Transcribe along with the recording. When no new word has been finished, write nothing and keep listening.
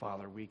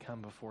Father, we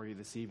come before you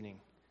this evening.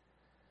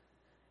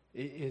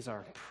 It is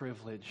our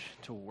privilege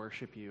to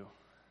worship you.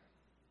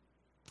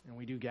 And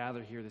we do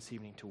gather here this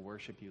evening to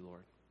worship you,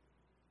 Lord.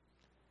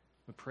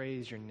 We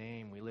praise your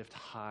name. We lift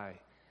high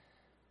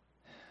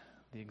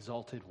the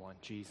exalted one,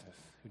 Jesus,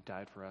 who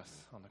died for us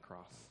on the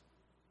cross.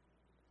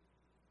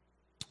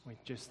 We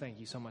just thank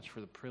you so much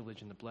for the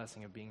privilege and the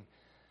blessing of being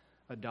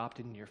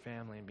adopted into your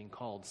family and being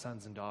called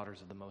sons and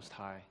daughters of the Most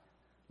High.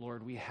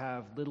 Lord, we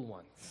have little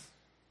ones.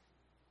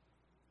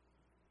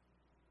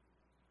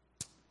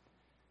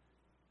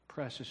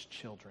 Precious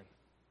children.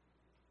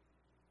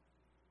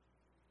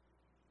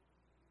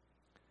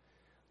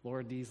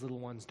 Lord, these little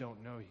ones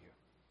don't know you.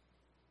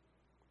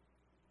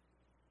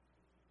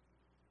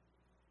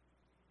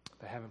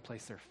 They haven't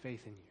placed their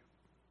faith in you.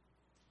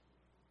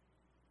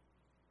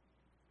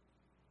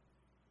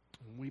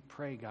 And we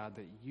pray, God,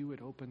 that you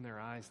would open their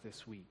eyes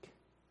this week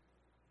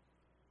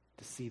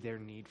to see their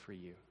need for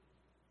you.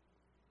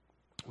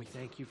 We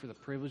thank you for the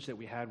privilege that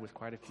we had with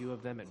quite a few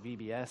of them at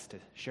VBS to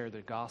share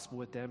the gospel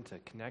with them, to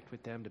connect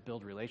with them, to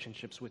build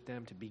relationships with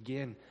them, to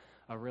begin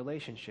a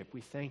relationship.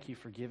 We thank you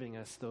for giving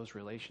us those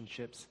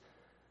relationships.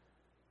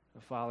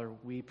 Father,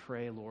 we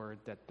pray, Lord,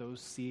 that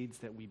those seeds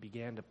that we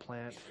began to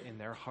plant in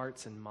their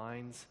hearts and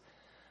minds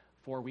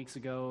 4 weeks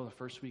ago, the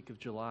first week of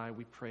July,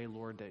 we pray,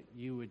 Lord, that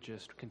you would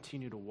just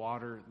continue to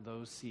water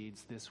those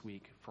seeds this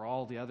week. For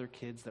all the other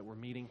kids that we're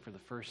meeting for the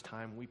first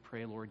time, we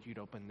pray, Lord, you'd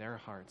open their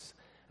hearts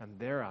and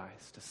their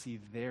eyes to see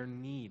their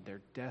need,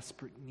 their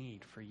desperate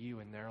need for you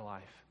in their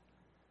life.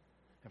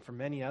 And for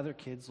many other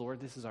kids,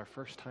 Lord, this is our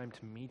first time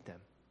to meet them.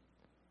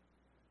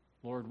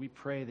 Lord, we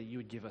pray that you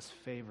would give us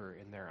favor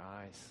in their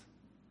eyes.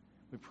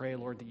 We pray,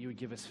 Lord, that you would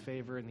give us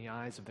favor in the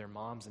eyes of their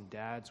moms and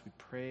dads. We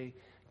pray,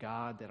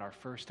 God, that our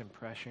first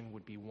impression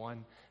would be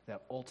one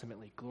that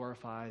ultimately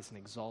glorifies and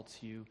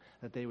exalts you,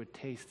 that they would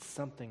taste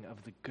something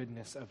of the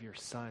goodness of your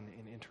Son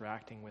in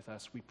interacting with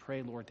us. We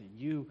pray, Lord, that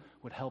you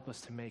would help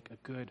us to make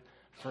a good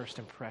first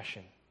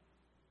impression.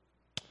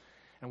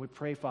 And we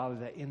pray, Father,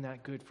 that in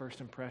that good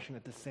first impression,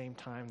 at the same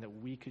time,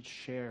 that we could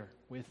share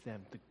with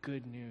them the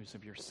good news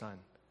of your Son.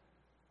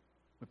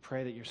 We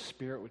pray that your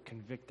Spirit would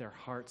convict their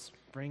hearts,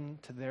 bring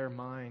to their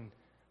mind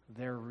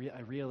their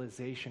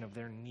realization of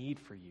their need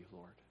for you,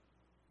 Lord.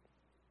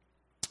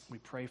 We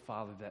pray,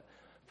 Father, that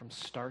from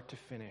start to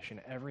finish, in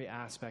every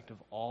aspect of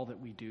all that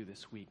we do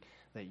this week,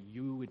 that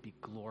you would be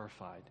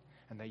glorified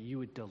and that you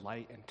would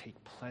delight and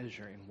take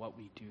pleasure in what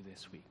we do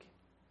this week.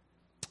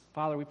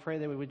 Father, we pray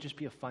that it would just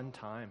be a fun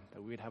time,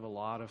 that we would have a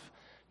lot of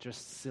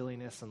just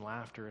silliness and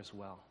laughter as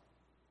well.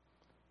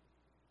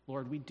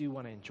 Lord, we do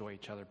want to enjoy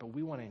each other, but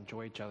we want to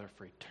enjoy each other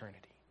for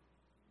eternity.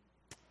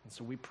 And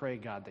so we pray,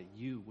 God, that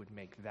you would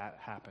make that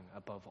happen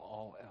above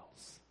all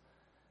else.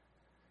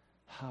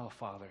 Oh,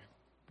 Father,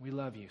 we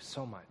love you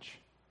so much.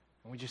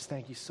 And we just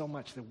thank you so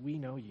much that we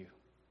know you.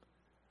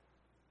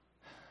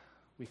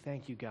 We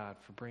thank you, God,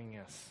 for bringing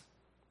us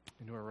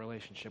into a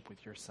relationship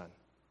with your Son.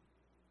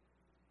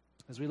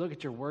 As we look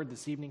at your word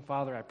this evening,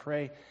 Father, I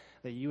pray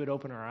that you would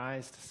open our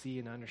eyes to see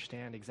and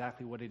understand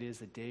exactly what it is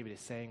that David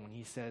is saying when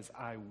he says,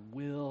 I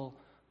will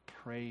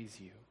praise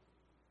you.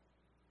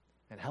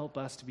 And help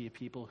us to be a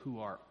people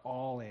who are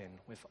all in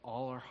with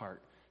all our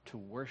heart to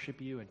worship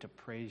you and to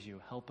praise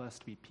you. Help us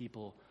to be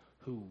people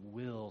who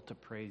will to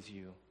praise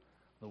you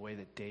the way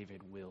that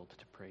David willed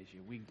to praise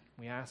you.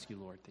 We ask you,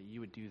 Lord, that you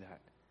would do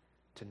that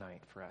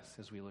tonight for us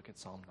as we look at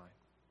Psalm 9.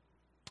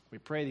 We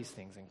pray these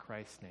things in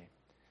Christ's name.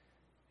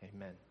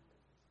 Amen.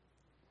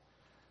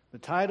 The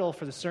title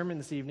for the sermon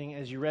this evening,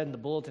 as you read in the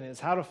bulletin, is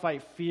How to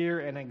Fight Fear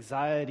and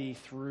Anxiety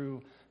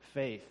Through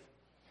Faith.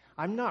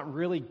 I'm not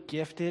really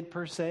gifted,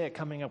 per se, at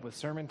coming up with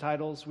sermon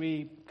titles.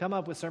 We come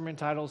up with sermon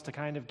titles to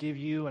kind of give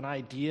you an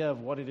idea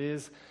of what it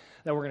is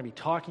that we're going to be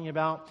talking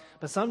about.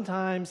 But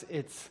sometimes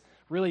it's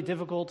really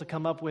difficult to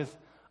come up with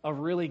a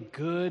really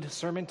good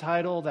sermon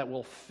title that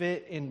will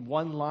fit in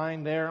one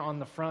line there on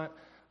the front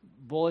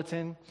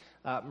bulletin.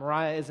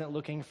 Mariah isn't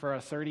looking for a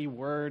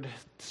 30-word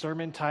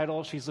sermon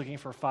title. She's looking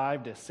for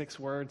 5 to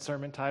 6-word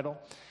sermon title.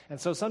 And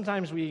so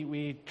sometimes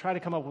we try to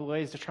come up with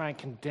ways to try and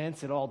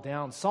condense it all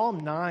down. Psalm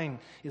 9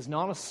 is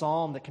not a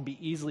psalm that can be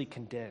easily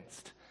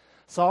condensed.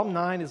 Psalm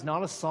 9 is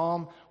not a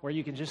psalm where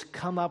you can just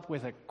come up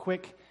with a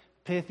quick,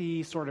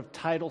 pithy sort of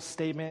title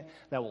statement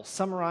that will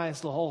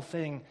summarize the whole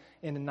thing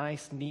in a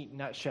nice, neat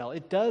nutshell.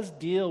 It does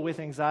deal with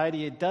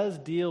anxiety, it does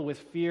deal with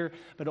fear,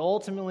 but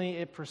ultimately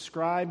it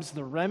prescribes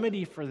the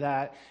remedy for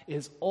that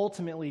is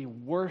ultimately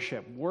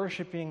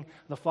worshiping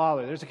the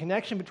Father. There's a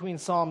connection between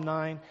Psalm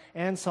 9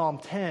 and Psalm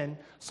 10.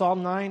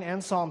 Psalm 9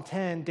 and Psalm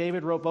 10,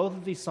 David wrote both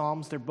of these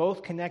psalms. They're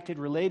both connected,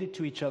 related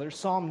to each other.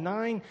 Psalm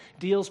 9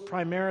 deals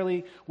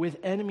primarily with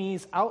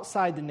enemies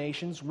outside the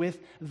nations, with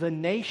the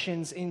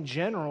nations in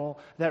general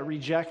that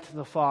reject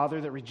the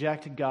Father, that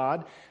reject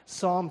God.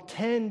 Psalm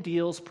 10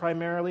 deals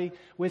primarily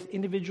with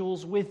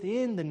individuals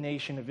within the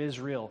nation of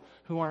Israel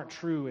who aren't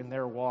true in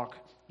their walk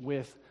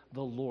with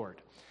the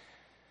Lord.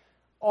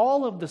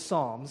 All of the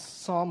Psalms,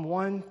 Psalm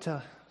 1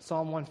 to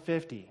Psalm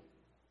 150,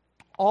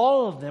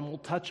 all of them will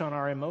touch on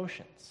our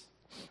emotions.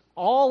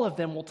 all of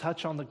them will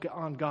touch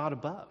on God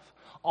above.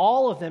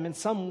 All of them in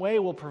some way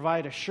will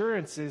provide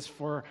assurances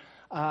for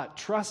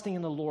trusting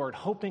in the Lord,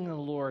 hoping in the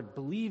Lord,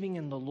 believing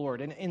in the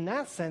Lord. And in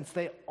that sense,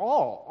 they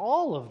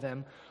all of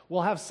them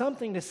will have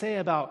something to say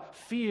about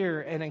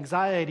fear and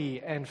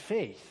anxiety and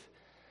faith.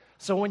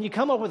 So when you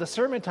come up with a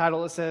sermon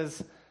title that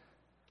says,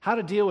 How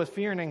to Deal with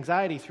Fear and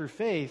Anxiety Through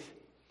Faith,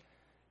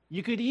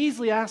 you could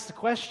easily ask the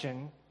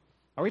question,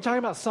 are we talking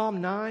about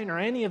Psalm 9 or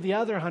any of the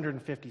other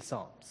 150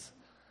 Psalms?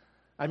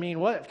 I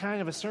mean, what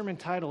kind of a sermon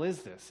title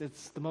is this?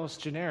 It's the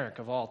most generic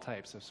of all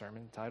types of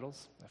sermon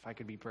titles, if I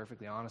could be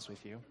perfectly honest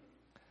with you.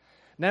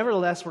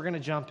 Nevertheless, we're going to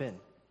jump in.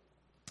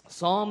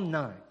 Psalm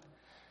 9.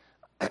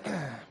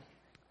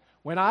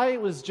 When I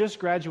was just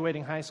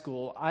graduating high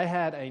school, I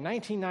had a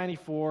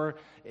 1994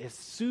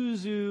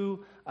 Isuzu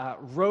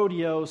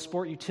Rodeo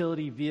sport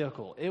utility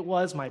vehicle. It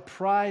was my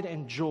pride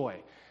and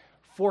joy.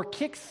 For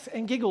kicks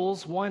and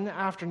giggles, one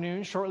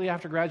afternoon, shortly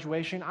after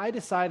graduation, I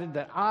decided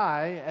that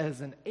I,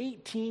 as an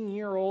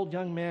 18-year-old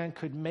young man,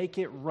 could make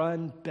it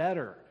run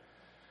better.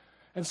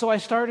 And so I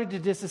started to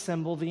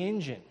disassemble the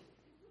engine.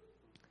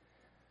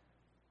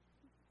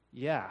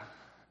 Yeah,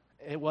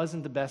 it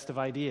wasn't the best of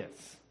ideas.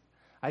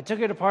 I took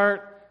it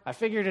apart. I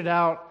figured it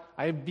out.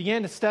 I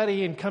began to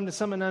study and come to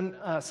some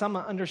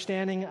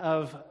understanding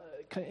of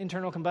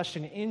internal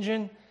combustion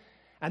engine.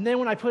 And then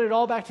when I put it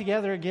all back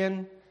together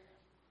again,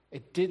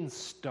 it didn't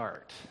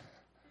start.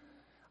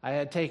 I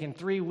had taken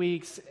 3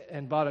 weeks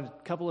and bought a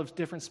couple of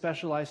different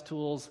specialized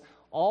tools,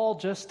 all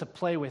just to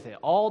play with it,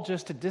 all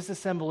just to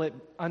disassemble it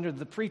under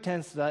the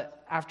pretense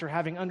that after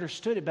having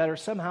understood it better,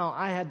 somehow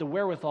I had the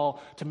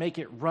wherewithal to make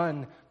it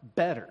run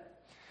better.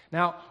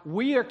 Now,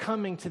 we are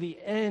coming to the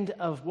end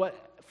of what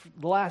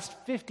the last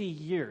 50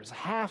 years,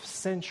 half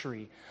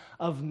century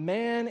of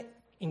man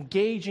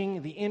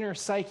engaging the inner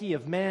psyche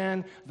of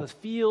man, the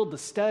field, the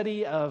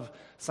study of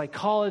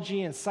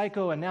psychology and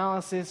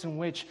psychoanalysis in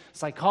which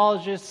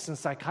psychologists and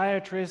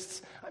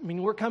psychiatrists,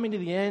 we're coming to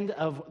the end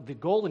of the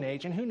golden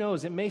age, and who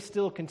knows, it may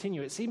still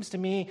continue. It seems to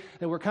me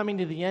that we're coming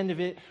to the end of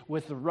it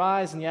with the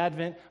rise and the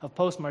advent of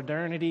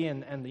postmodernity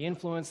and the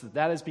influence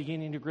that is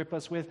beginning to grip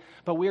us with.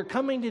 But we are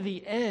coming to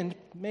the end,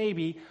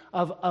 maybe,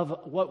 of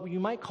what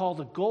you might call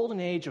the golden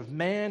age of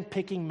man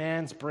picking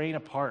man's brain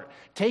apart,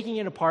 taking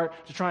it apart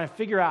to try and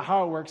figure out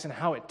how it works and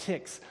how it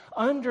ticks,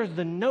 under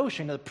the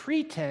notion, the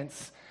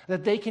pretense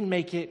that they can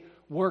make it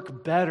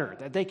work better,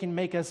 that they can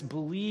make us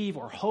believe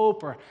or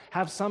hope or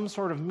have some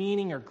sort of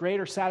meaning or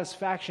greater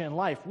satisfaction in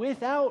life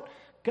without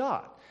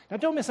God. Now,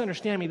 don't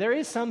misunderstand me. There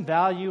is some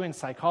value in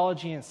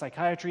psychology and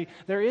psychiatry.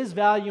 There is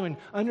value in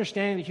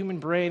understanding the human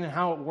brain and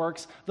how it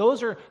works.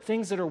 Those are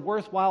things that are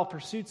worthwhile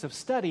pursuits of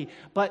study.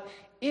 But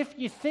if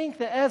you think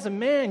that as a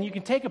man you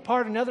can take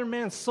apart another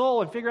man's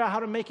soul and figure out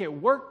how to make it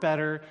work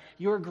better,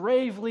 you're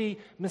gravely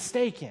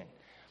mistaken.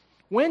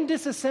 When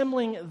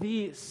disassembling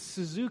the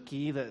Isuzu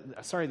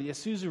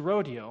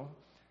Rodeo,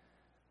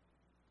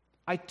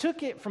 I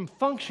took it from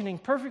functioning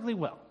perfectly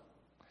well.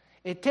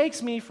 It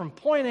takes me from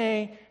point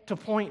A to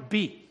point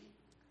B.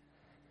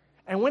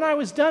 And when I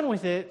was done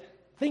with it,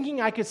 thinking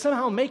I could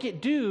somehow make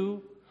it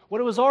do what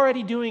it was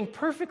already doing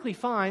perfectly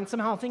fine,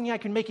 somehow thinking I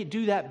could make it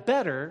do that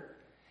better,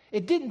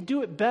 it didn't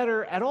do it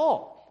better at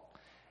all.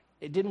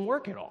 It didn't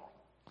work at all.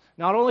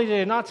 Not only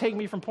did it not take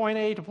me from point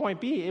A to point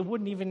B, it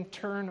wouldn't even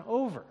turn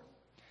over.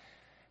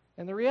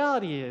 And the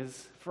reality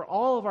is, for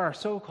all of our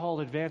so-called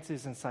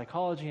advances in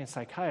psychology and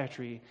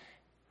psychiatry,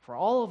 for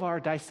all of our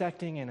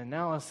dissecting and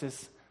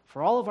analysis,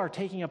 for all of our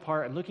taking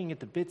apart and looking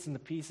at the bits and the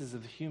pieces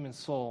of the human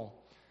soul,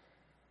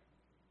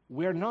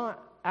 we're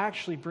not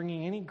actually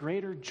bringing any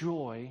greater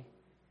joy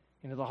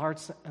into the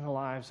hearts and the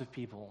lives of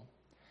people.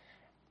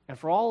 And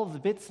for all of the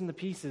bits and the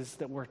pieces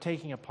that we're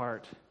taking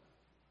apart,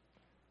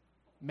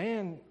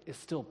 man is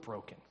still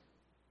broken.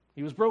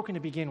 He was broken to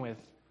begin with.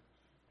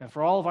 And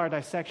for all of our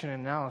dissection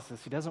and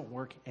analysis, he doesn't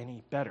work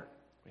any better.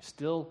 We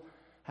still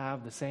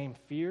have the same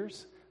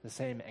fears, the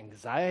same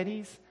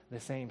anxieties, the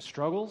same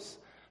struggles.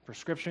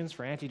 Prescriptions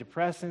for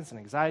antidepressants and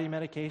anxiety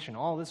medication,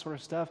 all this sort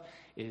of stuff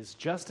is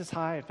just as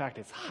high. In fact,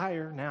 it's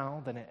higher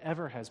now than it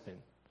ever has been.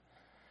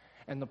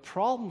 And the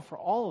problem for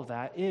all of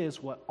that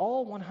is what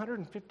all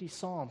 150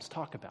 Psalms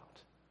talk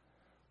about.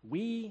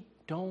 We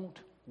don't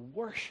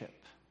worship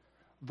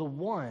the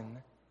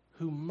one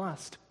who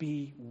must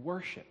be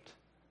worshiped.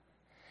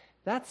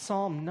 That's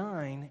Psalm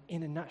 9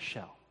 in a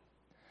nutshell.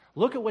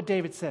 Look at what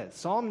David says.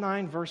 Psalm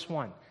 9, verse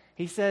 1.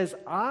 He says,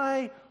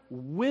 I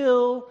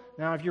will,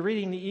 now if you're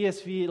reading the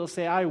ESV, it'll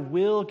say, I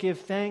will give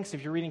thanks.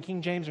 If you're reading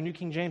King James or New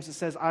King James, it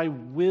says, I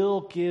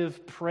will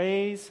give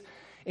praise.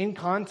 In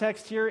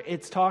context here,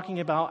 it's talking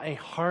about a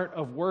heart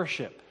of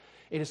worship.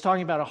 It is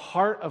talking about a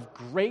heart of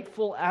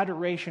grateful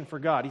adoration for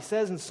God. He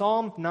says in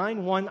Psalm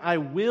 9:1, I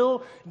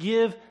will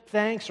give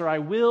thanks, or I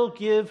will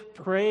give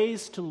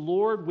praise to the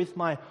Lord with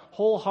my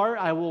whole heart.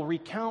 I will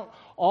recount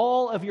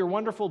all of your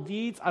wonderful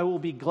deeds. I will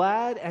be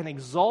glad and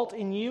exult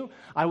in you.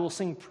 I will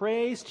sing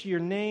praise to your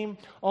name,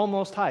 O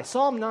Most High.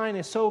 Psalm 9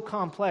 is so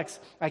complex,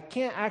 I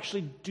can't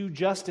actually do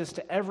justice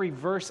to every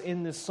verse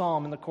in this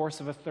psalm in the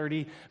course of a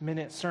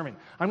 30-minute sermon.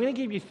 I'm going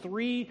to give you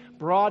 3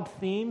 broad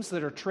themes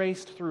that are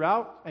traced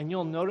throughout, and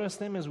you'll notice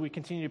them as we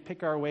continue to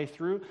pick our way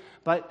through.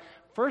 But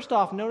first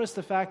off, notice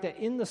the fact that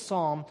in the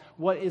psalm,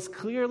 what is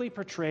clearly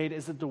portrayed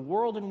is that the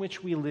world in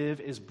which we live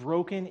is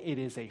broken. It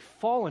is a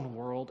fallen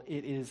world.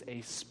 It is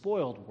a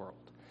spoiled world.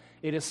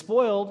 It is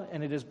spoiled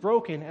and it is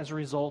broken as a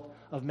result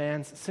of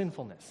man's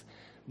sinfulness.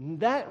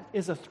 That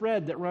is a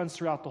thread that runs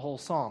throughout the whole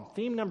psalm.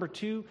 Theme number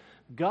 2,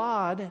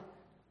 God,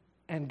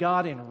 and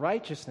God in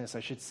righteousness, I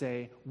should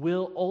say,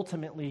 will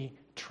ultimately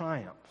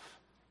triumph.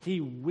 He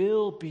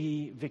will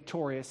be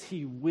victorious.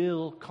 He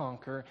will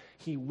conquer.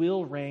 He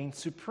will reign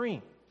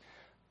supreme.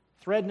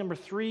 Thread number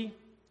 3,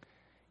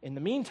 in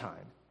the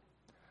meantime,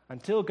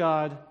 until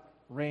God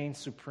reigns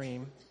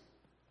supreme,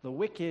 the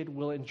wicked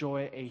will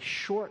enjoy a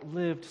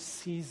short-lived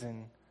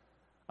season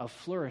of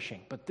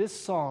flourishing. But this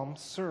psalm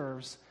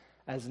serves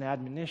as an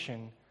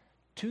admonition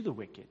to the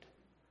wicked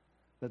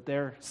that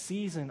their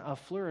season of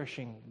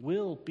flourishing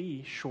will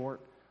be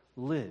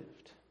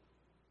short-lived.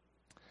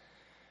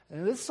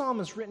 And this psalm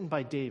is written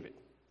by David,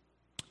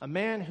 a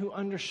man who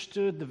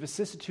understood the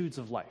vicissitudes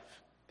of life,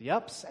 the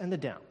ups and the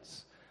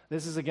downs.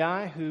 This is a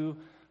guy who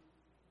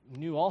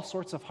knew all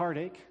sorts of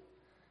heartache.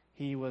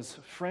 He was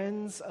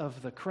friends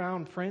of the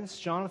crown prince,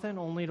 Jonathan,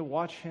 only to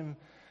watch him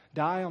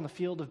die on the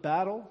field of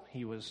battle.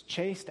 He was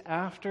chased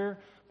after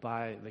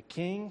by the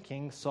king,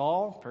 King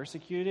Saul,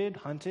 persecuted,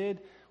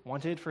 hunted,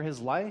 wanted for his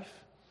life.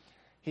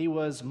 He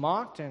was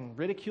mocked and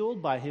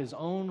ridiculed by his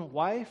own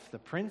wife, the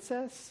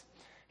princess.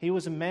 He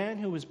was a man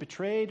who was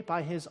betrayed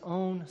by his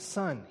own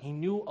son. He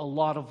knew a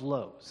lot of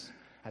lows.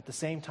 At the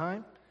same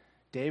time,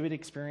 David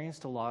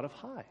experienced a lot of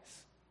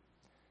highs.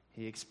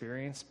 He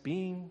experienced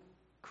being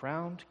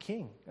crowned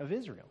king of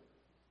Israel.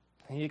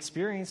 He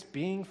experienced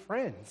being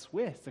friends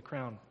with the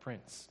crown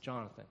prince,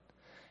 Jonathan.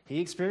 He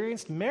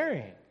experienced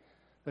marrying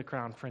the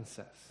crown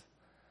princess.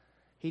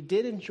 He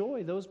did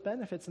enjoy those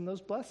benefits and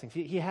those blessings.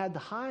 He had the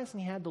highs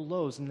and he had the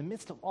lows. In the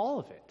midst of all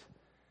of it,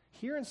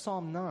 here in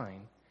Psalm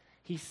 9,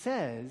 he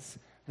says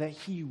that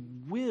he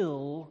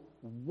will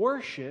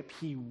worship,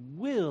 he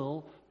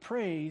will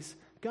praise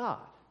God.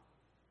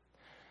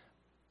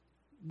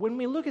 When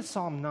we look at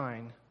Psalm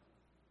 9,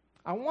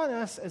 I want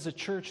us as a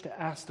church to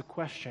ask the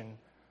question,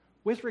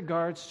 with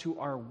regards to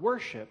our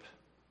worship,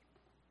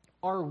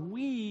 are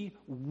we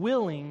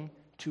willing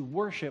to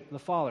worship the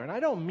Father? And I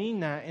don't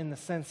mean that in the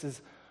sense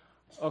as,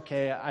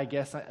 okay, I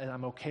guess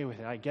I'm okay with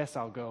it. I guess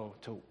I'll go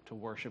to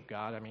worship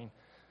God. I mean,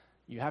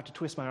 you have to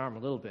twist my arm a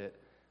little bit,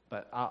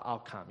 but I'll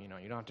come, you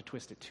don't have to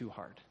twist it too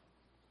hard.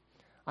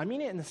 I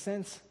mean it in the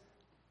sense,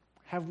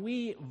 have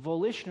we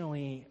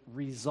volitionally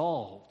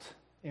resolved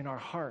in our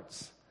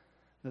hearts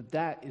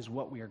that is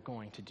what we are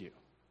going to do,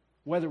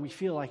 whether we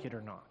feel like it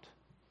or not?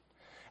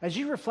 As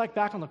you reflect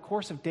back on the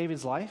course of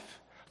David's life,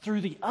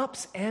 through the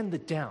ups and the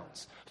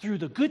downs, through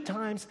the good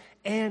times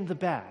and the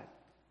bad,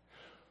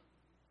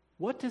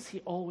 what does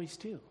he always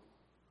do?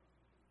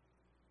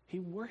 He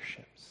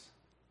worships.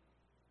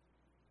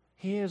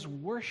 He is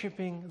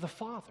worshiping the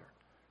Father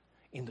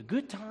in the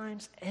good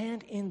times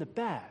and in the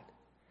bad.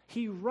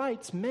 He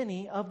writes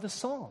many of the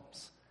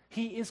Psalms.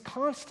 He is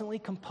constantly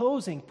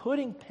composing,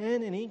 putting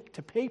pen and ink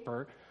to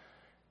paper,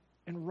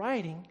 and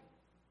writing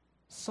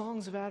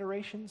songs of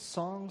adoration,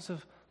 songs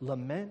of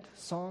lament,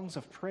 songs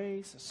of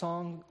praise,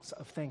 songs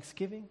of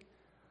thanksgiving.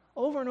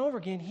 Over and over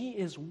again, he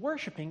is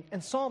worshiping.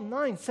 And Psalm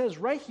 9 says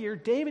right here,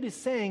 David is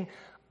saying,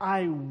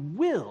 I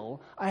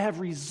have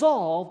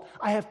resolved,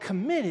 I have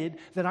committed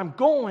that I'm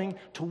going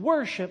to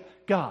worship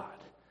God.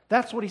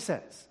 That's what he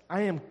says.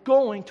 I am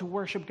going to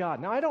worship God.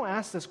 Now, I don't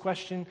ask this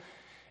question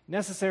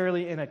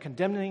necessarily in a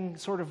condemning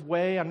sort of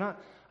way. I'm not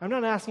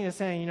asking you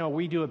saying,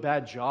 we do a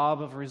bad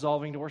job of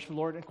resolving to worship the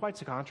Lord. And quite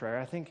the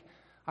contrary.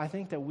 I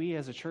think that we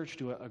as a church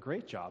do a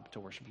great job to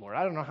worship the Lord.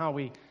 I don't know how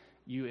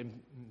you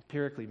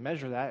empirically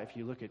measure that, if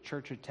you look at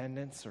church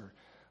attendance or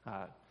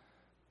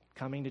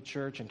coming to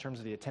church in terms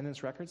of the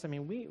attendance records. I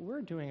mean,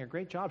 we're doing a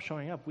great job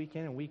showing up week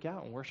in and week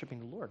out and worshiping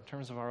the Lord in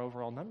terms of our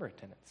overall number of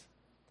attendance.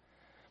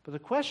 But the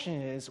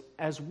question is,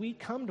 as we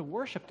come to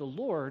worship the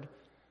Lord,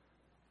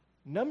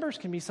 numbers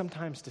can be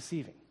sometimes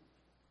deceiving.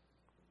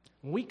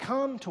 When we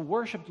come to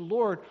worship the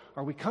Lord,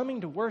 are we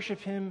coming to worship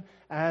Him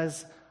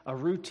as a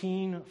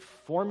routine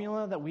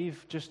formula that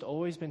we've just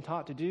always been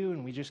taught to do,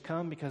 and we just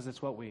come because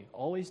it's what we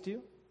always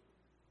do?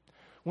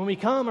 When we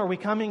come, are we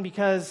coming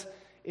because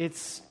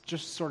it's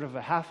just sort of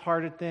a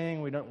half-hearted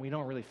thing? We don't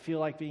really feel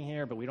like being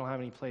here, but we don't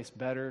have any place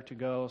better to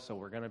go, so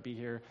we're going to be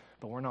here,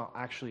 but we're not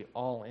actually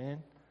all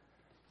in?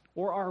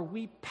 Or are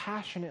we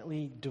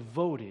passionately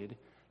devoted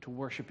to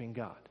worshiping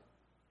God?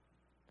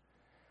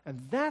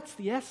 And that's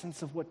the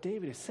essence of what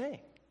David is saying.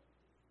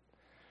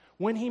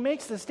 When he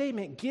makes the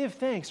statement, give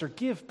thanks or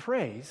give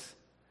praise,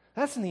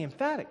 That's in the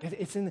emphatic.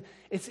 It's in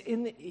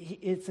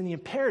the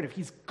imperative.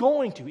 He's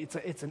going to.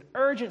 It's an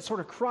urgent sort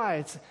of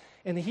cry.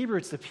 In the Hebrew,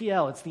 it's the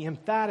PL. It's the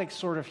emphatic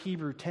sort of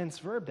Hebrew tense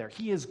verb there.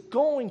 He is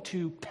going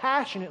to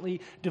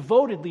passionately,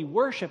 devotedly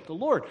worship the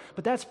Lord.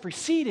 But that's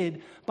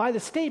preceded by the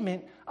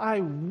statement, I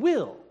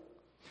will.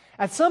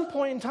 At some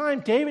point in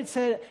time, David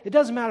said, it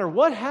doesn't matter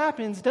what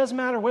happens, it doesn't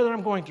matter whether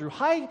I'm going through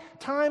high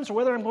times or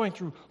whether I'm going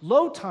through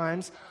low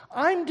times,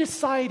 I'm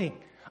deciding,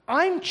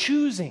 I'm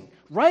choosing.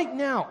 Right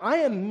now, I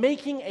am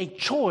making a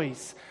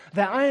choice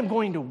that I am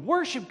going to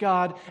worship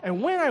God,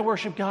 and when I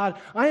worship God,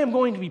 I am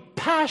going to be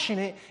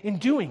passionate in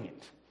doing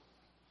it.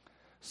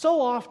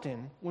 So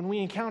often, when we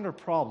encounter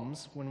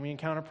problems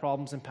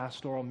in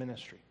pastoral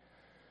ministry,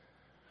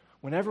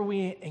 whenever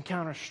we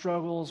encounter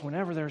struggles,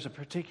 whenever there's a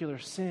particular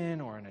sin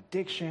or an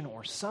addiction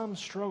or some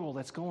struggle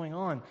that's going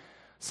on,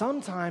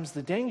 sometimes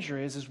the danger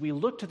is we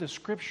look to the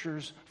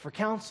Scriptures for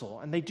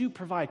counsel, and they do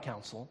provide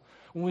counsel.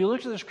 When we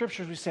look to the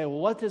Scriptures, we say, well,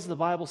 what does the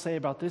Bible say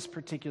about this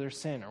particular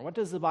sin? Or what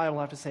does the Bible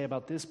have to say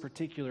about this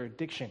particular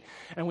addiction?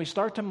 And we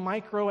start to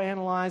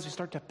microanalyze, we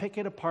start to pick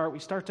it apart, we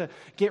start to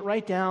get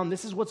right down,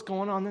 this is what's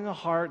going on in the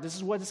heart, this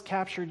is what has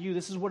captured you,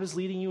 this is what is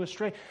leading you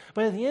astray.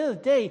 But at the end of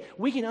the day,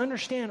 we can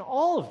understand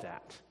all of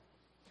that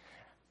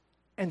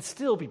and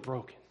still be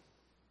broken.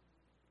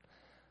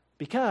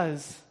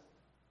 Because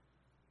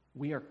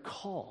we are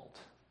called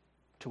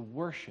to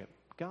worship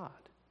God.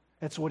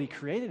 That's what He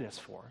created us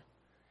for.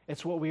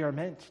 It's what we are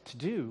meant to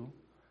do,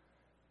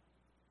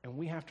 and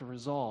we have to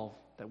resolve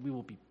that we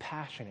will be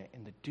passionate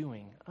in the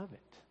doing of it.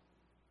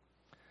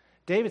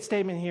 David's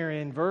statement here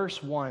in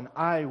verse 1,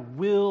 I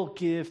will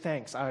give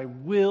thanks, I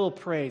will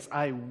praise,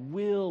 I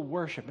will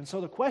worship. And so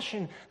the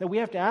question that we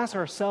have to ask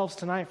ourselves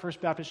tonight,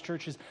 First Baptist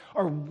Church, is,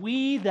 are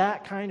we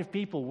that kind of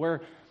people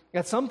where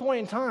at some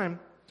point in time,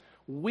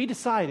 we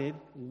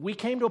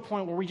came to a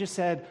point where we just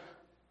said,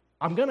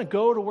 I'm going to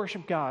go to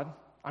worship God,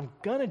 I'm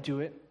going to do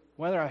it,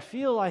 whether I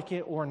feel like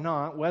it or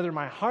not, whether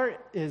my heart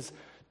is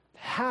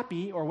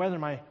happy or whether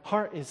my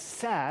heart is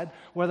sad,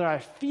 whether I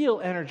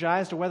feel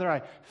energized or whether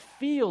I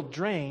feel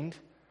drained,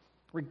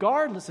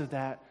 regardless of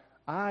that,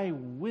 I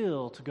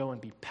will to go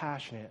and be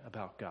passionate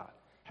about God.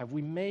 Have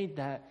we made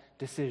that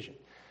decision?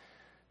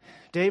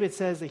 David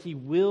says that he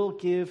will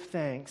give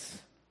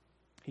thanks,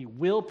 he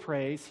will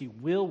praise, he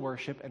will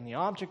worship, and the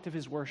object of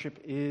his worship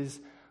is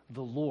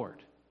the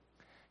Lord.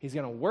 He's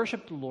going to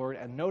worship the Lord,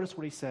 and notice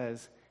what he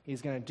says.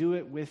 He's going to do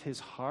it with his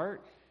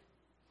heart.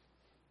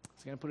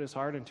 He's going to put his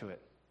heart into it.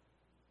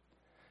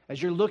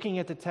 As you're looking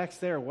at the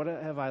text there, what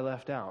have I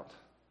left out?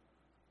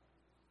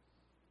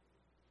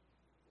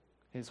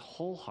 His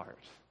whole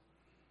heart,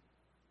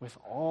 with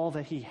all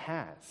that he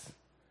has.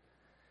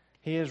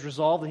 He has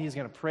resolved that he's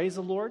going to praise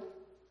the Lord.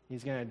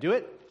 He's going to do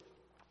it.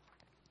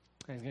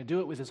 And he's going to do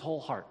it with his whole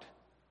heart.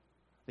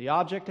 The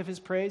object of his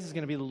praise is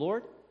going to be the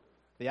Lord.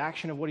 The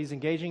action of what he's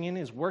engaging in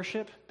is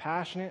worship,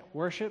 passionate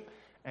worship.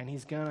 And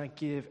he's going to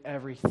give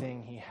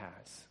everything he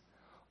has.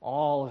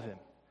 All of him.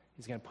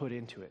 He's going to put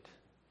into it.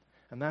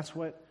 And that's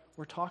what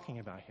we're talking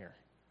about here.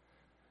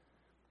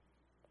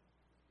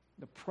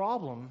 The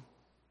problem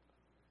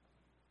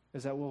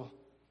is that we'll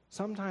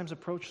sometimes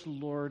approach the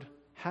Lord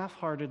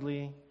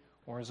half-heartedly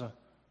or as a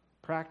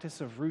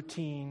practice of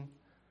routine.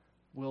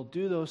 We'll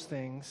do those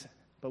things,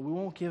 but we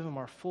won't give him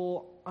our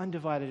full,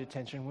 undivided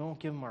attention. We won't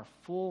give him our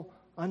full,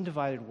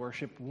 undivided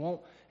worship. We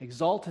won't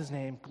exalt his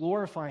name,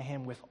 glorify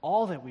him with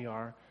all that we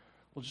are.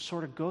 We'll just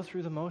sort of go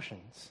through the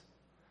motions.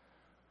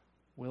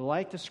 We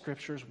like the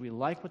Scriptures, we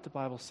like what the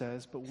Bible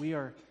says, but we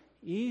are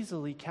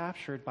easily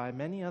captured by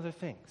many other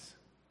things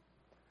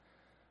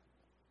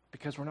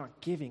because we're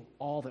not giving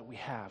all that we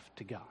have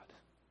to God.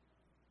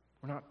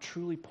 We're not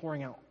truly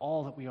pouring out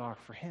all that we are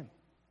for him.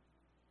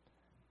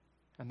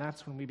 And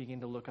that's when we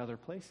begin to look other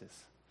places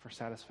for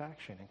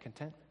satisfaction and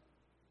contentment.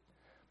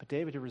 But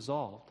David had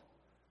resolved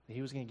that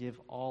he was going to give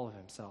all of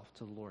himself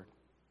to the Lord.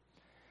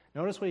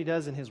 Notice what he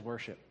does in his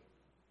worship.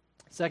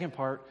 Second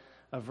part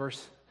of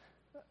verse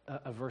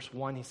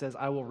 1, he says,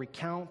 I will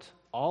recount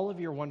all of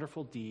your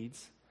wonderful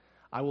deeds.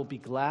 I will be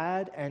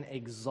glad and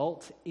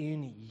exult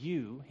in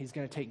you. He's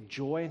going to take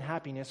joy and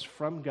happiness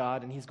from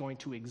God, and he's going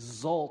to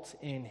exult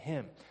in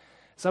him.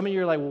 Some of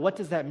you are like, well, what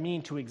does that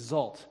mean to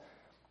exult?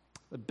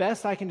 The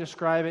best I can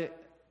describe it,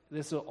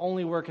 this will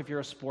only work if you're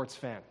a sports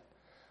fan.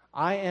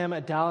 I am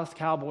a Dallas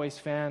Cowboys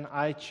fan.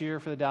 I cheer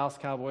for the Dallas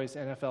Cowboys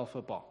NFL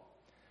football.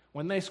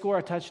 When they score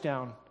a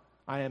touchdown,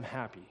 I am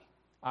happy.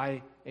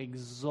 I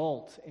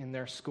exult in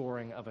their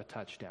scoring of a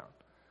touchdown.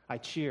 I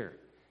cheer.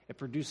 It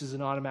produces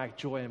an automatic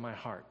joy in my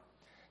heart.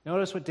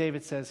 Notice what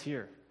David says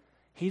here.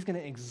 He's going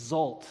to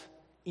exult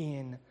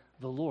in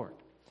the Lord.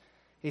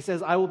 He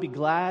says, I will be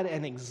glad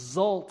and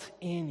exult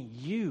in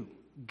you.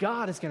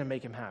 God is going to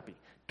make him happy.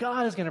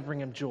 God is going to bring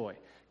him joy.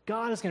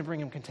 God is going to bring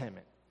him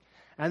contentment.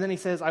 And then he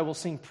says, I will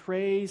sing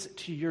praise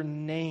to your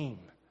name,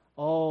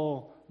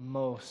 O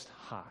Most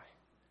High.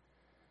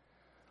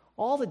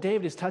 All that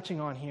David is touching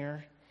on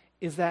here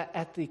is that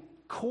at the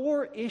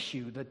core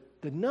issue, the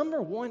the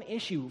number one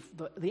issue,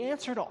 the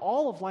answer to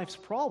all of life's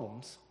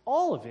problems,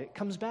 all of it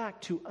comes back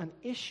to an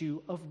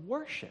issue of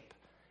worship.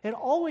 It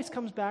always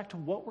comes back to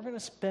what we're going to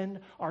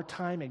spend our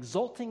time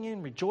exulting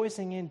in,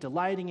 rejoicing in,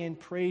 delighting in,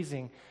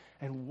 praising,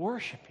 and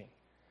worshiping.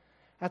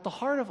 At the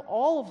heart of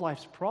all of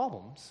life's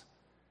problems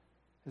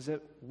is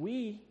that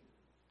we,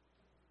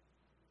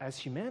 as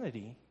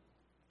humanity,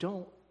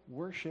 don't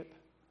worship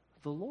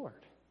the Lord.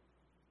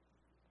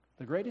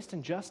 The greatest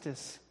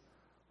injustice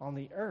on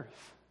the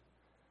earth,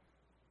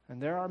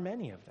 and there are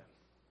many of them.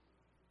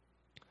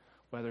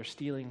 Whether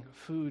stealing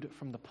food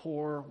from the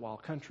poor while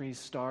countries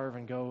starve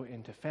and go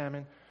into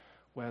famine,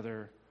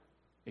 whether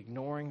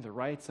ignoring the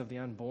rights of the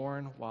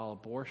unborn while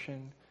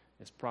abortion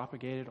is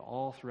propagated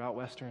all throughout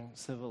Western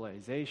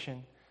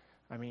civilization.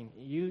 I mean,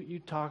 you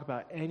talk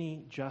about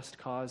any just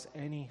cause,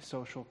 any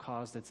social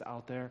cause that's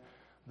out there,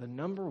 the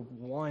number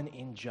one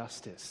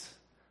injustice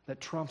that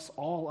trumps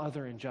all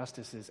other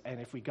injustices, and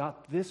if we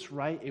got this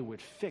right, it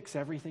would fix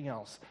everything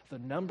else. The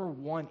number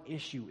one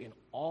issue in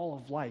all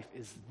of life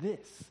is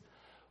this: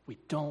 we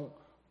don't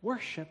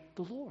worship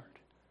the Lord.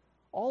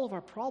 All of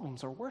our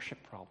problems are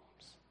worship problems.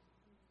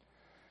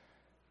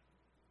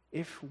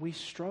 If we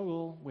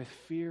struggle with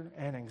fear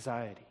and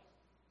anxiety,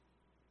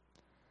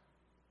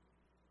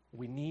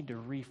 we need to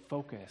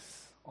refocus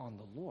on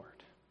the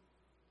Lord.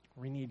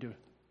 We need to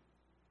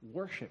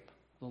worship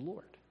the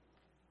Lord.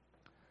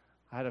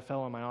 I had a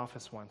fellow in my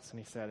office once, and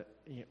he said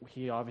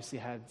he obviously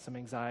had some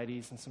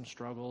anxieties and some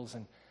struggles,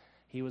 and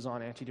he was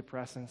on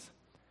antidepressants.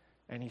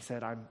 And he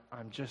said, I'm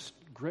just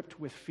gripped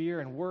with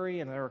fear and worry,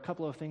 and there were a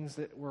couple of things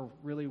that were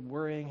really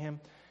worrying him.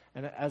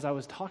 And as I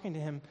was talking to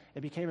him,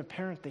 it became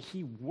apparent that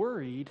he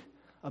worried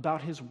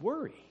about his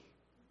worry.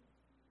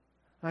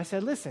 And I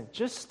said, listen,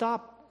 just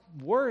stop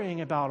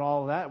worrying about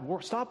all that.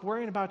 Stop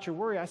worrying about your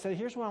worry. I said,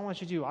 here's what I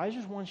want you to do. I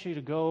just want you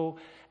to go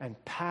and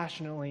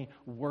passionately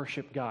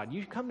worship God.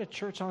 You come to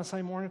church on a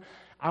Sunday morning,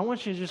 I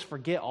want you to just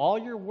forget all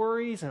your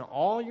worries and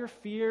all your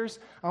fears.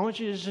 I want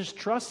you to just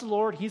trust the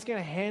Lord. He's going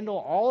to handle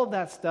all of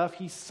that stuff.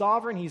 He's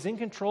sovereign. He's in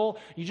control.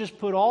 You just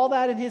put all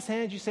that in His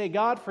hands. You say,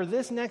 God, for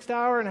this next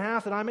hour and a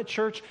half that I'm at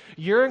church,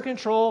 you're in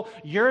control.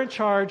 You're in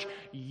charge.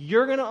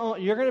 You're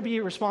going to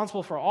be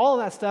responsible for all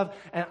of that stuff.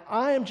 And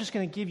I am just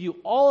going to give you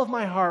all of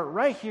my heart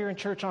right here in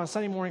church on a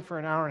Sunday morning for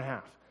an hour and a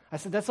half. I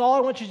said, that's all I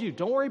want you to do.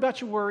 Don't worry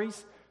about your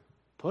worries.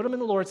 Put them in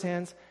the Lord's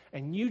hands,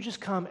 and you just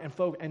come and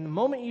focus. And the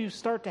moment you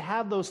start to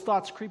have those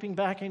thoughts creeping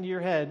back into your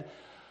head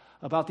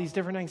about these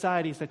different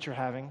anxieties that you're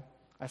having,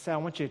 I say, I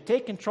want you to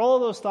take control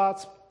of those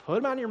thoughts, put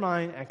them out of your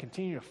mind, and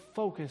continue to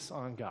focus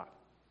on God.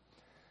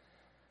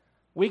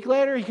 A week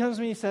later, he comes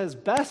to me and says,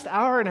 best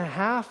hour and a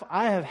half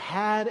I have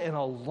had in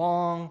a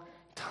long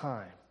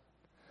time.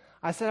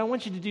 I said, I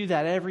want you to do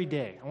that every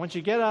day. I want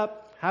you to get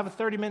up, have a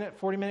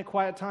 30-minute, 40-minute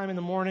quiet time in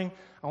the morning.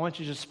 I want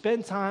you to just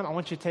spend time. I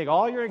want you to take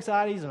all your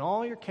anxieties and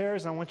all your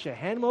cares, and I want you to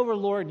hand them over to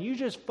the Lord, and you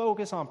just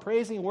focus on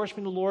praising and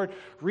worshiping the Lord,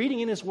 reading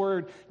in His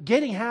Word,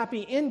 getting happy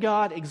in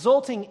God,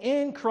 exulting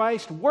in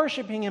Christ,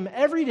 worshiping Him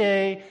every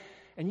day,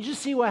 and you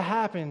just see what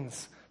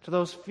happens to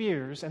those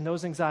fears and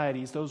those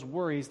anxieties, those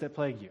worries that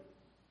plague you.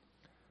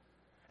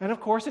 And of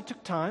course, it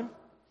took time.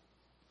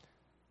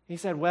 He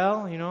said,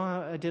 well,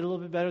 I did a little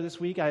bit better this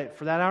week.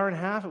 For that hour and a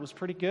half, it was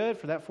pretty good.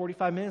 For that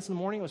 45 minutes in the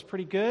morning, it was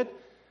pretty good.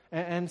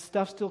 And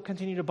stuff still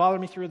continued to bother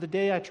me through the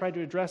day. I tried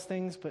to address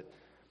things, but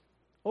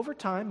over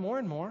time, more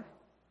and more,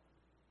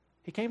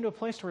 he came to a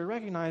place where he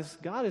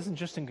recognized God isn't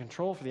just in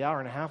control for the hour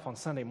and a half on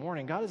Sunday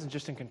morning. God isn't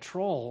just in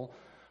control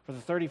for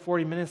the 30,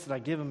 40 minutes that I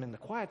give Him in the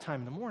quiet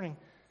time in the morning.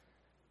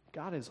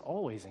 God is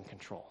always in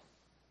control.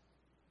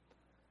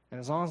 And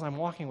as long as I'm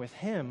walking with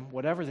Him,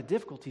 whatever the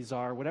difficulties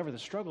are, whatever the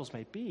struggles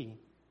may be,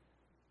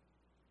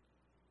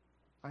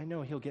 I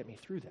know He'll get me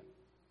through them.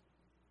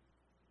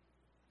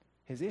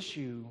 His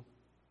issue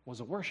was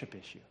a worship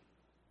issue.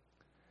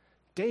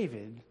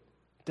 David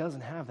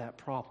doesn't have that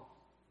problem.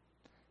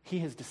 He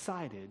has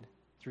decided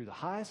through the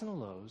highs and the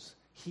lows,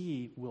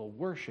 he will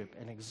worship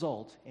and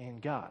exult in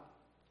God.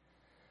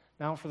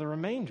 Now, for the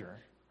remainder,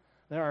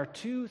 there are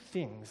two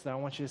things that I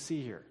want you to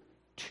see here.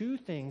 Two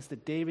things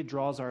that David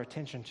draws our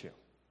attention to.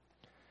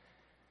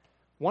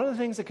 One of the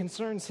things that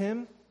concerns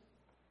him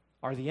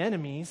are the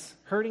enemies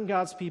hurting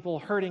God's people,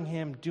 hurting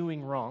him,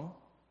 doing wrong.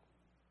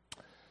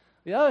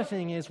 The other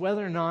thing is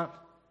whether or not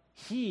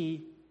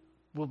he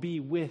will be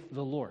with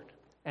the Lord.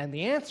 And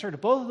the answer to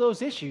both of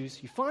those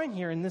issues you find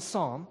here in this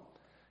psalm.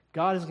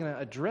 God is going to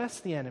address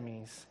the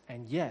enemies,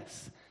 and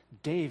yes,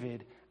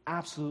 David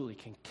absolutely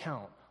can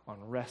count on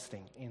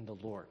resting in the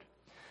Lord.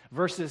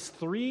 Verses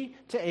 3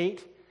 to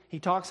 8, he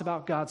talks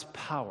about God's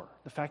power,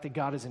 the fact that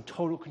God is in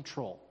total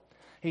control.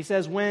 He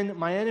says, when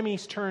my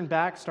enemies turn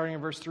back, starting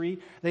in verse 3,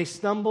 they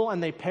stumble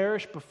and they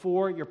perish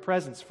before your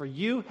presence. For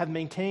you have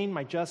maintained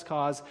my just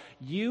cause.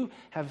 You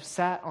have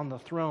sat on the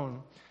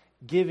throne,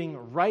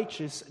 giving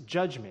righteous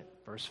judgment.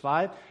 Verse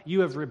 5,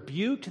 you have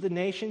rebuked the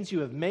nations. You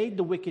have made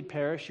the wicked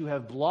perish. You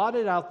have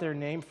blotted out their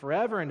name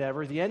forever and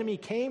ever. The enemy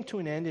came to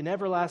an end in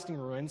everlasting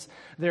ruins.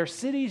 Their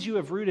cities you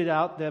have rooted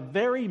out. The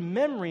very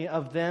memory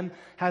of them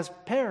has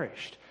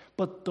perished.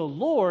 but the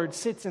Lord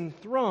sits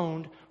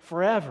enthroned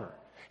forever.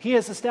 He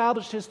has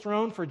established his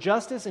throne for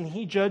justice, and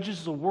he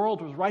judges the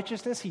world with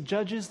righteousness. He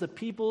judges the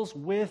peoples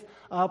with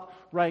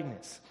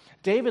uprightness.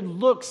 David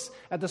looks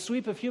at the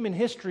sweep of human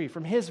history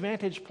from his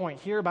vantage point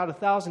here about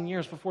 1,000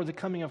 years before the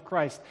coming of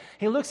Christ.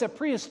 He looks at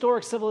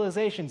prehistoric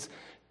civilizations,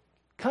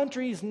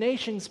 countries,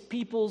 nations,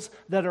 peoples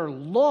that are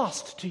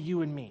lost to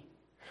you and me,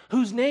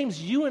 whose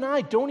names you and I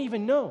don't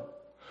even know,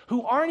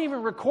 who aren't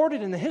even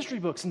recorded in the history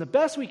books. And the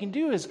best we can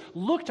do is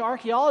look to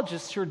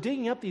archaeologists who are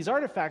digging up these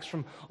artifacts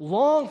from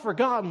long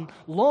forgotten,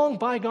 long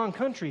bygone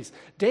countries.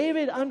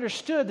 David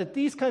understood that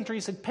these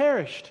countries had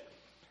perished.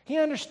 He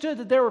understood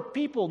that there were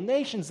people,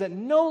 nations that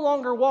no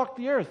longer walked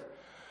the earth.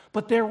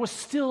 But there was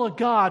still a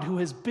God who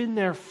has been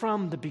there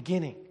from the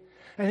beginning.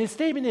 And his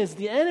statement is,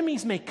 the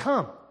enemies may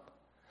come.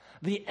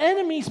 The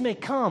enemies may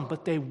come,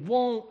 but they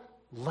won't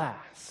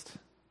last.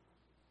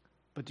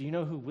 But do you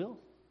know who will?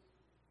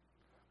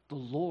 The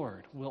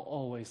Lord will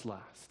always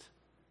last.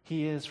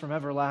 He is from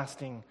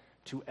everlasting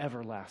to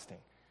everlasting.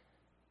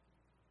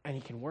 And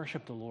you can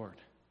worship the Lord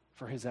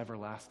for his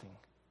everlasting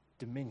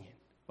dominion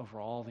over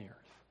all the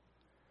earth.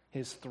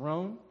 His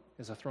throne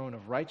is a throne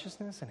of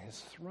righteousness, and his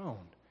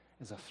throne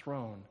is a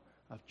throne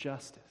of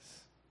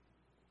justice.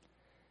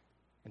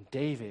 And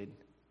David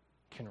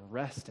can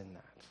rest in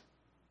that.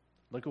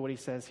 Look at what he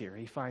says here.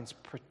 He finds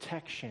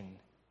protection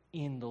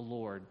in the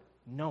Lord,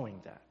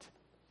 knowing that.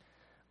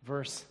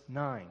 Verse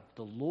 9,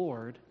 the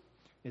Lord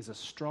is a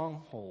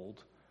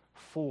stronghold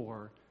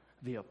for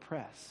the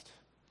oppressed,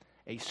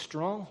 a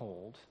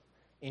stronghold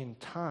in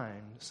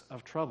times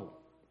of trouble.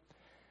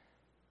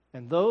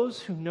 And those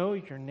who know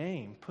your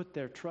name put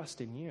their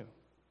trust in you.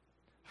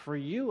 For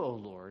you, O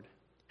Lord,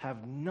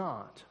 have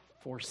not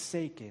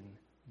forsaken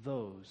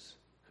those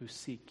who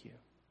seek you.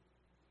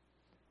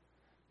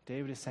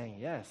 David is saying,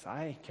 yes,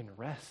 I can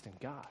rest in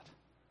God.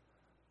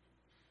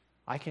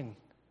 I can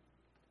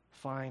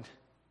find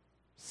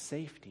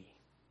safety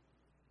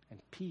and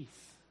peace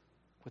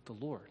with the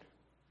Lord.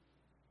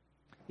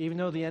 Even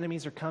though the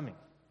enemies are coming,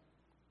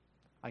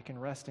 I can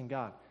rest in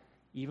God.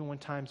 Even when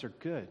times are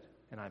good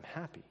and I'm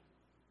happy,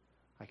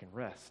 I can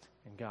rest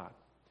in God.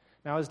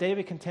 Now, is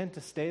David content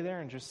to stay there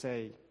and just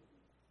say,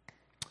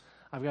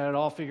 I've got it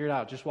all figured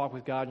out, just walk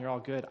with God and you're all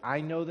good?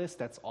 I know this,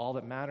 that's all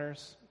that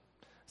matters.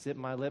 Zip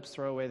my lips,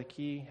 throw away the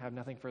key, have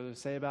nothing further to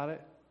say about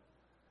it?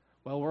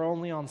 Well, we're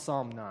only on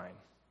Psalm 9.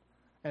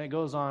 And it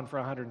goes on for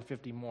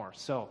 150 more.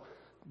 So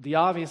the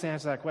obvious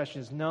answer to that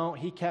question is no,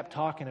 he kept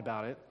talking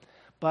about it,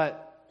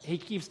 but he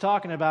keeps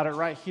talking about it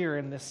right here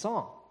in this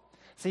psalm.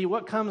 See,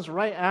 what comes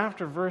right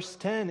after verse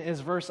 10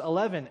 is verse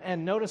 11.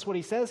 And notice what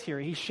he says here.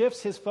 He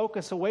shifts his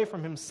focus away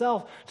from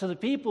himself to the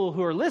people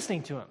who are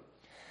listening to him.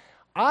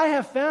 I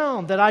have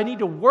found that I need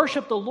to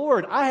worship the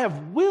Lord. I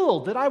have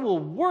willed that I will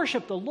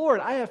worship the Lord.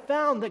 I have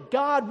found that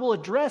God will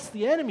address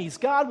the enemies.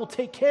 God will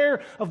take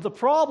care of the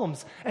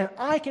problems. And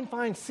I can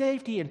find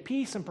safety and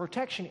peace and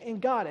protection in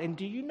God. And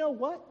do you know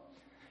what?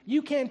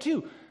 You can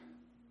too.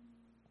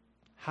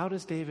 How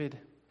does David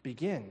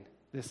begin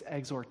this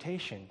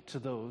exhortation to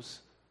those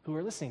who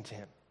are listening to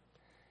him?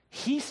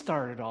 He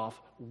started off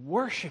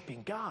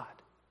worshiping God.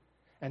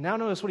 And now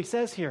notice what he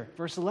says here,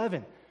 verse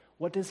 11.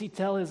 What does he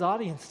tell his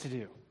audience to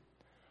do?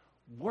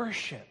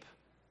 Worship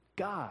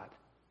God.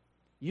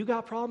 You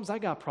got problems, I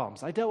got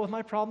problems. I dealt with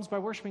my problems by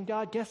worshiping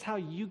God. Guess how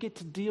you get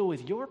to deal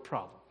with your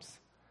problems?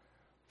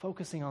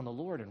 Focusing on the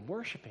Lord and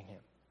worshiping him.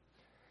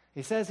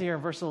 He says here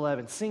in verse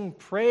 11, sing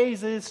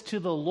praises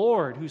to the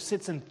Lord who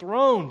sits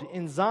enthroned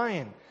in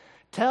Zion.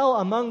 Tell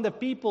among the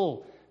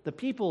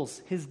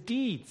peoples his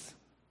deeds.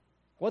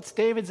 What's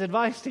David's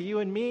advice to you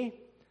and me?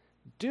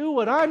 Do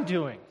what I'm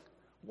doing.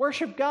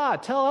 Worship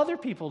God. Tell other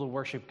people to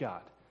worship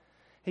God.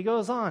 He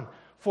goes on,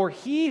 for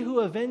he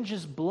who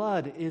avenges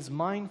blood is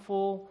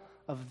mindful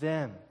of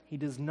them. He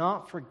does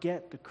not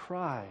forget the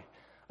cry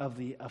of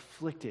the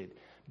afflicted.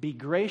 Be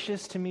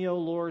gracious to me, O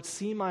Lord.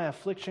 See my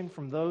affliction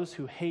from those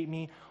who hate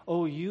me.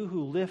 O you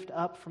who lift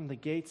up from the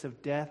gates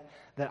of death,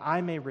 that I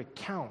may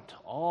recount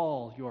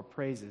all your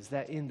praises,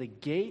 that in the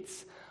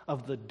gates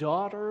of the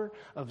daughter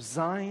of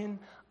Zion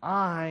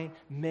I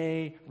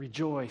may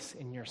rejoice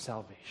in your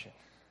salvation.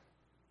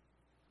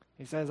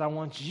 He says, I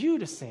want you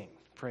to sing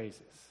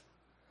praises.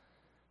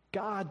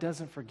 God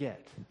doesn't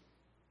forget.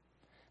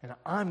 And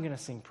I'm going to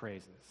sing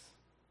praises.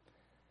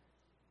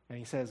 And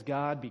he says,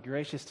 God, be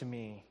gracious to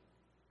me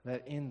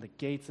that in the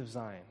gates of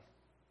Zion,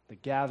 the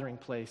gathering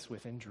place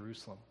within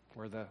Jerusalem,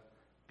 where the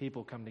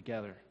people come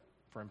together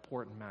for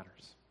important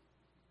matters,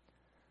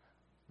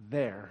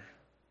 there,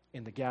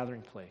 in the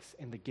gathering place,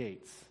 in the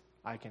gates,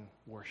 I can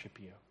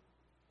worship you.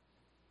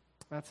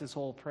 That's his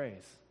whole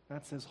praise.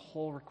 That's his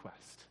whole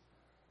request.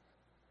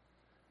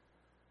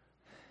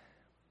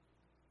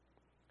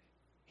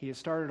 He has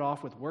started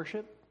off with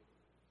worship.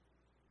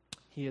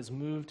 He has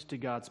moved to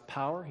God's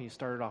power. He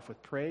started off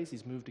with praise.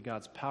 He's moved to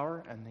God's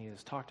power, and he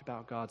has talked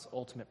about God's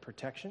ultimate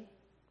protection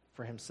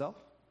for himself.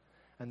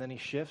 And then he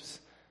shifts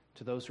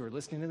to those who are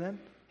listening to them.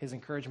 His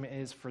encouragement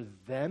is for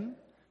them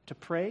to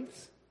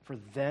praise, for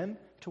them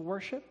to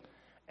worship.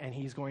 and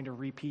he's going to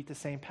repeat the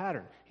same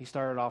pattern. He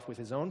started off with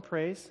his own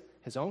praise,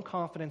 his own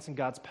confidence in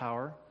God's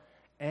power,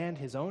 and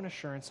his own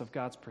assurance of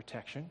God's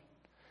protection.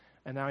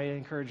 And now he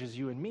encourages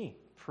you and me,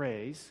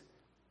 praise,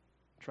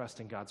 trust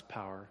in God's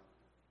power,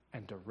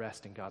 and to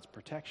rest in God's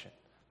protection.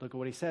 Look at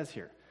what he says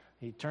here.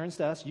 He turns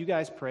to us, you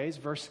guys praise,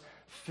 verse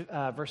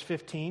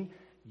 15,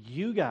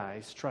 you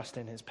guys trust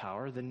in his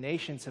power. The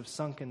nations have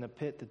sunk in the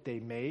pit that they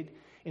made.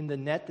 In the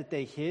net that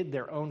they hid,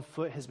 their own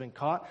foot has been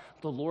caught.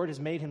 The Lord has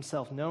made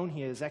himself known.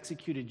 He has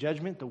executed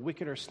judgment. The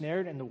wicked are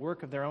snared in the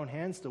work of their own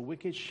hands. The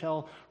wicked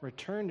shall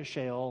return to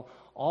Sheol,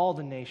 all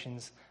the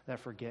nations that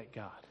forget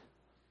God.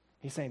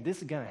 He's saying this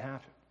is going to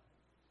happen.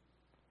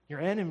 Your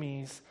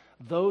enemies,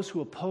 those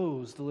who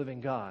oppose the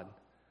living God,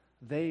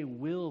 they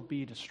will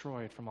be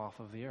destroyed from off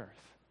of the earth.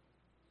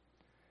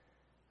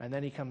 And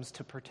then he comes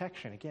to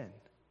protection again.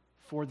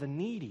 For the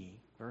needy,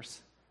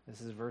 this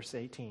is verse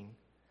 18,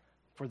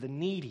 for the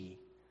needy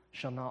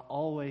shall not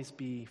always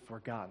be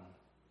forgotten,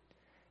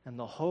 and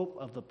the hope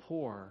of the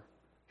poor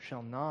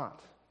shall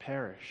not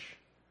perish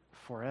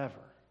forever.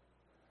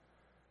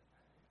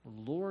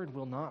 The Lord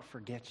will not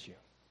forget you.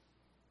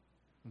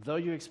 Though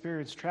you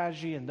experience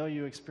tragedy and though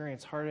you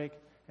experience heartache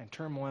and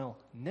turmoil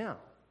now,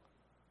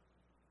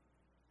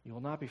 you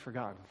will not be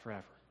forgotten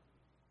forever.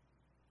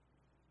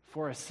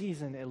 For a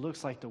season, it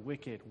looks like the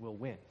wicked will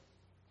win.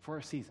 For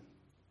a season.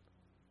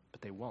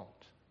 But they won't.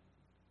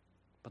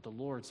 But the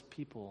Lord's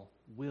people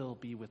will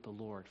be with the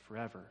Lord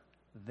forever.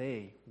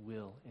 They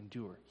will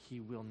endure.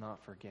 He will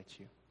not forget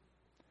you.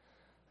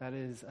 That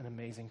is an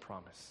amazing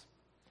promise.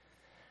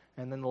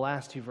 And then the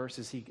last two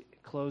verses, he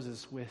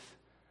closes with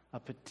a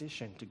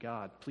petition to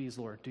God. Please,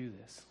 Lord, do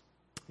this.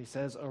 He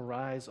says,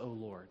 arise, O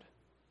Lord.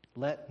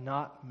 Let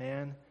not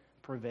man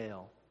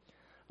prevail.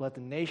 Let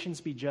the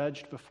nations be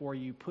judged before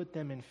you. Put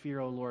them in fear,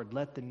 O Lord.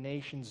 Let the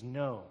nations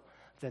know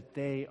that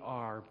they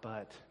are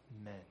but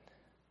men.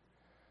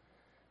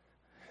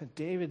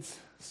 David's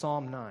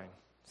Psalm 9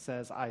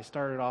 says, I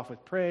started off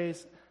with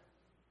praise,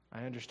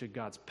 I understood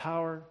God's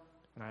power,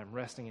 and I am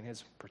resting in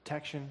his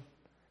protection.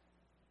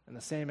 And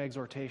the same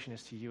exhortation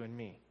is to you and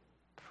me.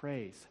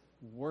 Praise,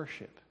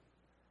 worship,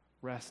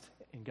 rest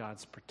in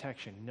God's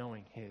protection,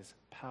 knowing his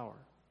power.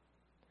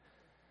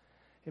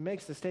 It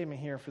makes the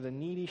statement here, for the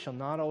needy shall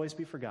not always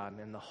be forgotten,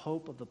 and the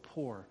hope of the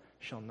poor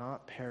shall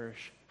not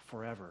perish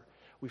forever.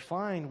 We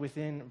find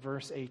within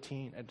verse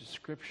 18 a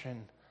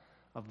description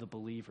of the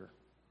believer.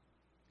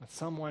 It's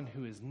someone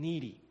who is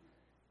needy,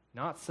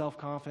 not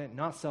self-confident,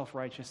 not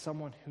self-righteous,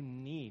 someone who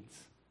needs,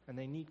 and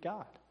they need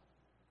God.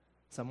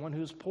 Someone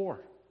who's poor.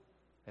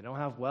 They don't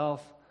have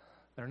wealth.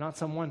 They're not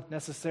someone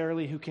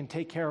necessarily who can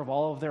take care of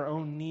all of their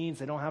own needs.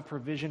 They don't have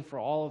provision for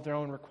all of their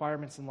own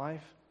requirements in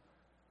life.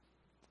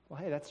 Well,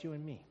 hey, that's you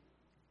and me.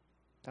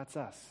 That's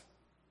us.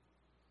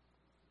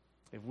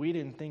 If we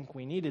didn't think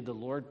we needed the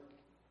Lord,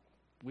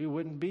 we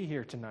wouldn't be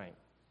here tonight.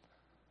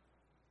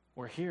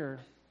 We're here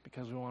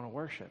because we want to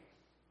worship.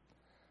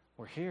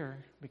 We're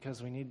here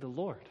because we need the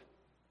Lord.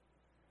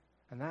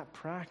 And that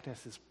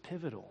practice is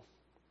pivotal.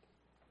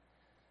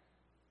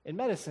 In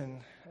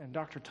medicine, and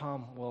Dr.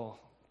 Tom will,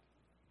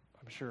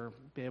 I'm sure,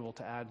 be able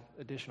to add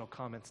additional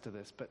comments to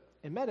this, but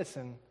in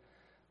medicine,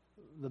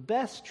 the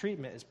best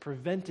treatment is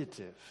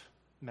preventative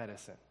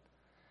medicine.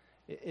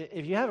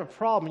 If you have a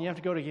problem and you have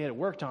to go to get it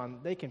worked on,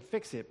 they can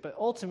fix it. But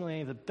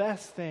ultimately, the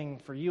best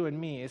thing for you and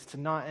me is to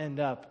not end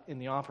up in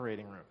the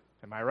operating room.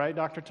 Am I right,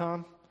 Dr.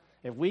 Tom?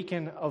 If we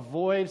can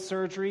avoid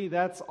surgery,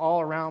 that's all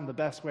around the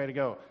best way to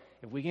go.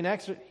 If we can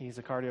he's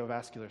a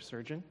cardiovascular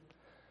surgeon,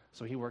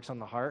 so he works on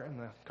the heart and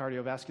the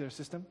cardiovascular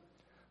system.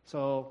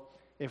 So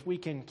if we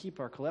can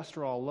keep our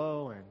cholesterol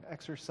low and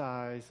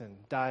exercise and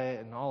diet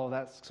and all of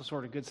that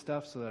sort of good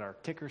stuff so that our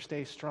ticker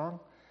stays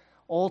strong,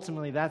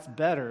 ultimately that's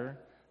better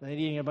than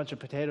eating a bunch of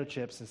potato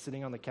chips and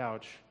sitting on the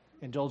couch,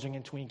 indulging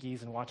in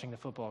Twinkies and watching the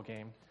football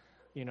game.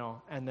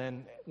 And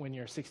then when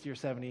you're 60 or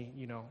 70,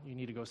 you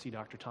need to go see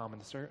Dr. Tom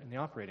in the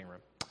operating room.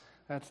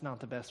 That's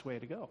not the best way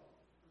to go.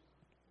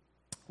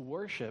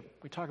 Worship,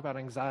 we talk about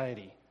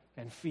anxiety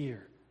and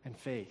fear and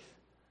faith.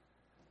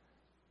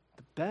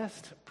 The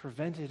best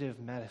preventative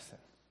medicine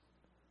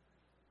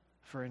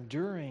for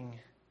enduring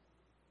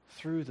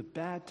through the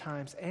bad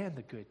times and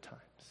the good times.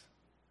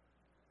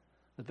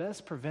 The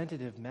best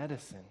preventative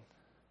medicine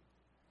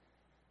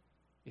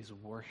is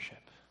worship.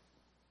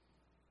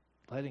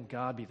 Letting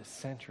God be the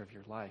center of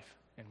your life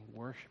and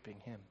worshiping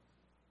him.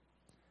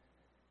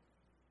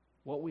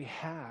 What we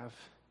have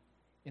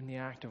in the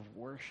act of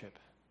worship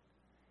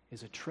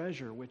is a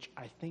treasure which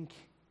I think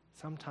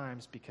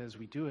sometimes, because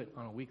we do it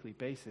on a weekly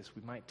basis,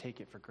 we might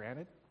take it for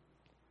granted.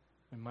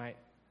 We might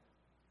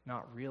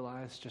not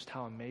realize just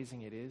how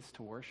amazing it is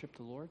to worship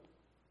the Lord.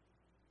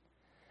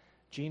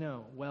 Gina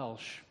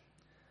Welsh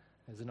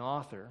is an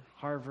author,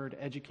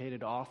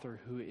 Harvard-educated author,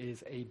 who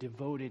is a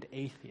devoted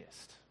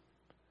atheist.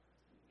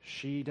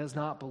 She does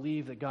not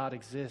believe that God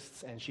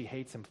exists, and she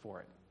hates him for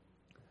it.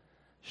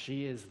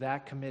 She is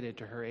that committed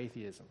to her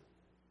atheism.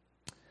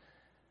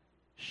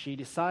 She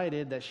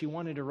decided that she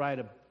wanted to write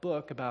a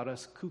book about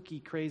us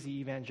kooky, crazy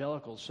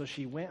evangelicals, so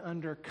she went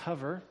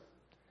undercover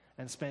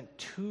and spent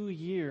 2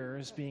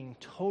 years being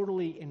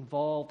totally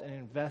involved and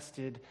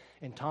invested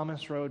in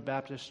Thomas Road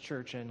Baptist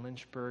Church in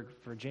Lynchburg,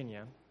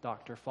 Virginia,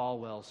 Dr.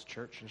 Falwell's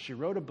church. And she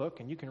wrote a book,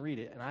 and you can read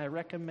it, and I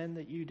recommend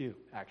that you do,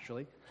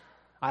 actually.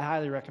 I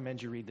highly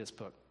recommend you read this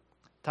book.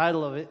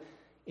 Title of it,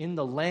 In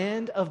the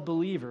Land of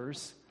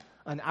Believers,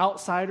 An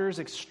Outsider's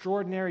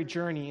Extraordinary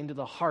Journey into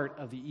the Heart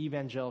of the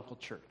Evangelical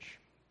Church.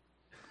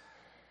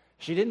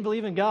 She didn't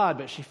believe in God,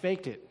 but she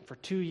faked it for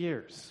 2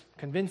 years,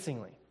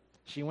 convincingly.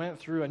 She went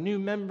through a new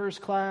members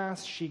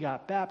class. She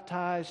got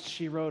baptized.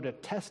 She wrote a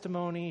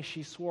testimony.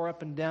 She swore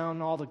up and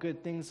down all the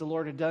good things the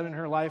Lord had done in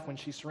her life when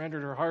she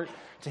surrendered her heart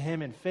to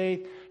Him in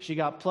faith. She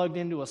got plugged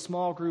into a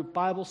small group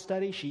Bible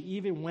study. She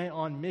even went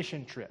on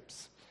mission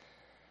trips.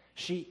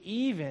 She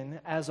even,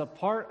 as a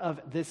part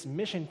of this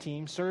mission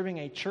team serving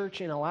a church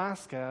in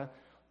Alaska,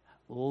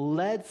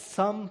 led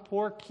some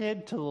poor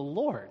kid to the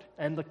Lord.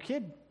 And the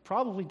kid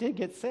probably did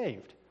get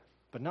saved,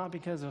 but not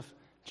because of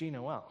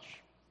Gina Welsh.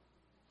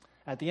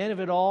 At the end of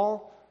it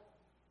all,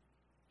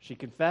 she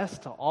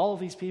confessed to all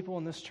of these people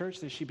in this church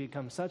that she'd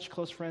become such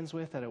close friends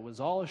with that it was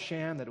all a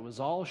sham, that it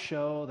was all a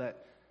show,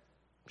 that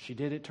she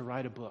did it to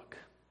write a book.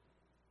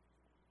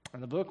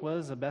 And the book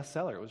was a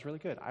bestseller. It was really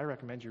good. I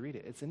recommend you read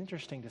it. It's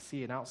interesting to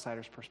see an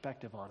outsider's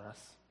perspective on us.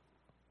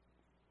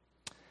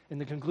 In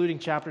the concluding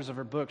chapters of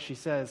her book, she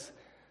says,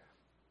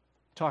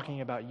 talking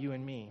about you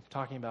and me,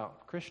 talking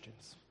about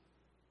Christians,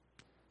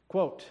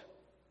 quote,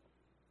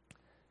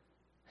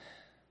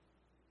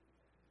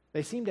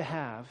 "They seem to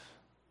have,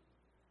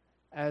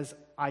 as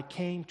I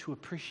came to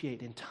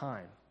appreciate in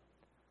time,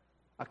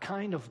 a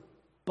kind of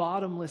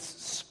bottomless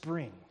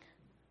spring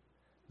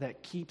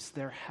that keeps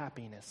their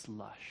happiness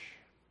lush."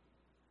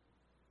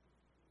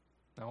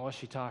 Now, what's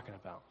she talking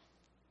about?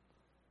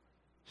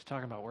 She's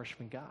talking about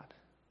worshiping God.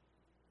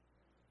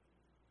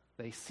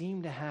 They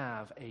seem to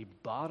have a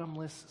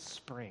bottomless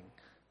spring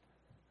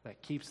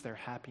that keeps their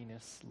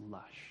happiness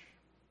lush.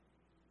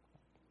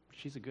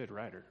 She's a good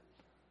writer.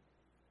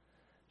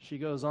 She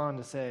goes on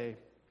to say,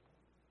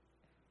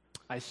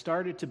 "I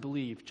started to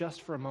believe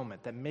just for a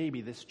moment that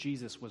maybe this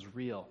Jesus was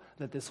real,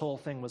 that this whole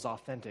thing was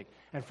authentic.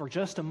 And for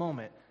just a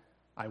moment,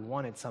 I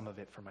wanted some of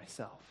it for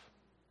myself."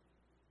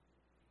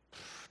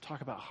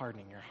 Talk about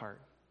hardening your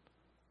heart.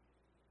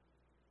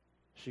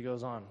 She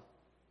goes on,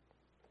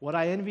 "What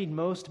I envied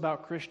most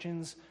about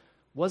Christians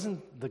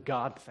wasn't the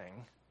God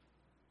thing.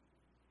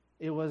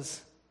 It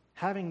was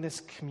having this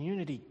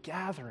community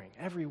gathering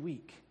every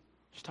week."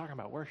 She's talking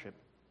about worship.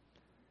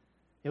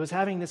 It was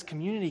having this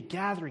community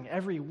gathering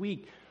every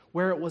week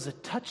where it was a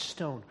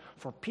touchstone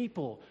for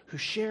people who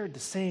shared the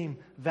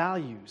same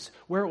values,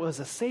 where it was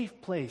a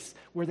safe place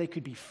where they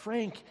could be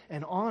frank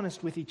and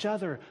honest with each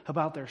other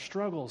about their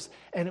struggles,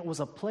 and it was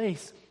a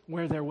place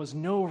where there was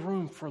no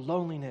room for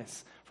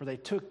loneliness, for they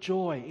took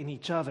joy in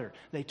each other,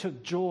 they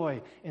took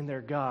joy in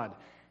their God,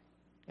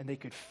 and they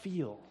could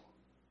feel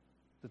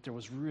that there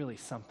was really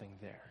something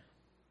there.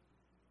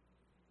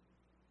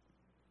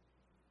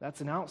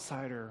 That's an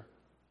outsider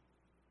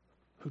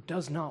who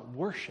does not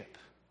worship,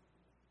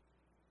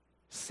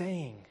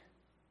 saying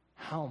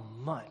how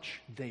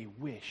much they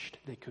wished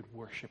they could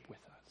worship with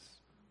us.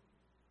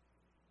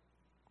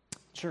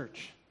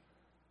 Church,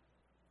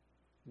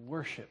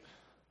 worship,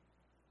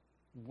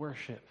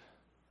 worship,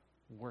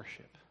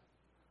 worship.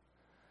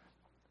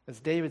 As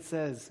David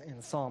says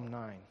in Psalm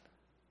 9,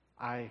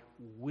 I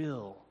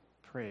will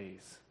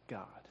praise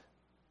God.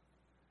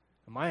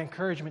 And my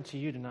encouragement to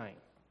you tonight,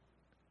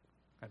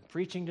 I'm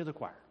preaching to the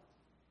choir.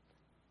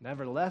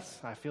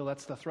 Nevertheless, I feel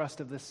that's the thrust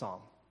of this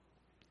psalm.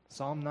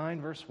 Psalm 9,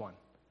 verse 1.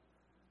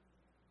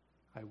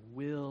 I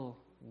will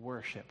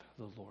worship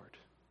the Lord.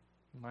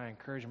 My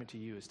encouragement to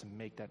you is to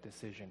make that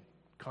decision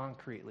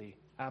concretely,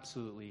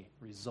 absolutely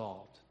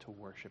resolved to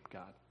worship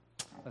God.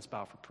 Let's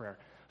bow for prayer.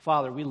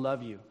 Father, we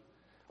love you.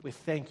 We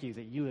thank you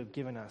that you have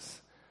given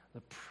us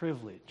the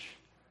privilege,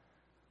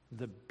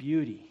 the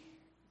beauty,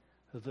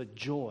 the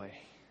joy.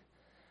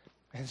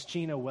 As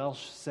Gina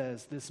Welsh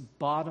says, this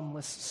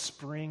bottomless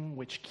spring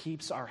which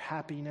keeps our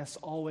happiness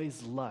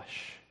always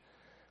lush.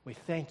 We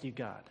thank you,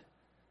 God,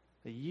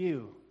 that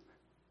you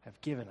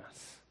have given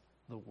us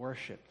the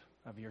worship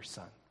of your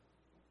Son.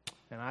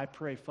 And I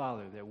pray,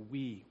 Father, that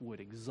we would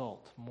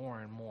exult more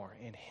and more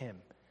in him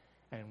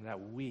and that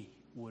we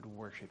would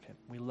worship him.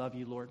 We love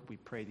you, Lord. We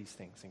pray these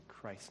things in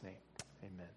Christ's name. Amen.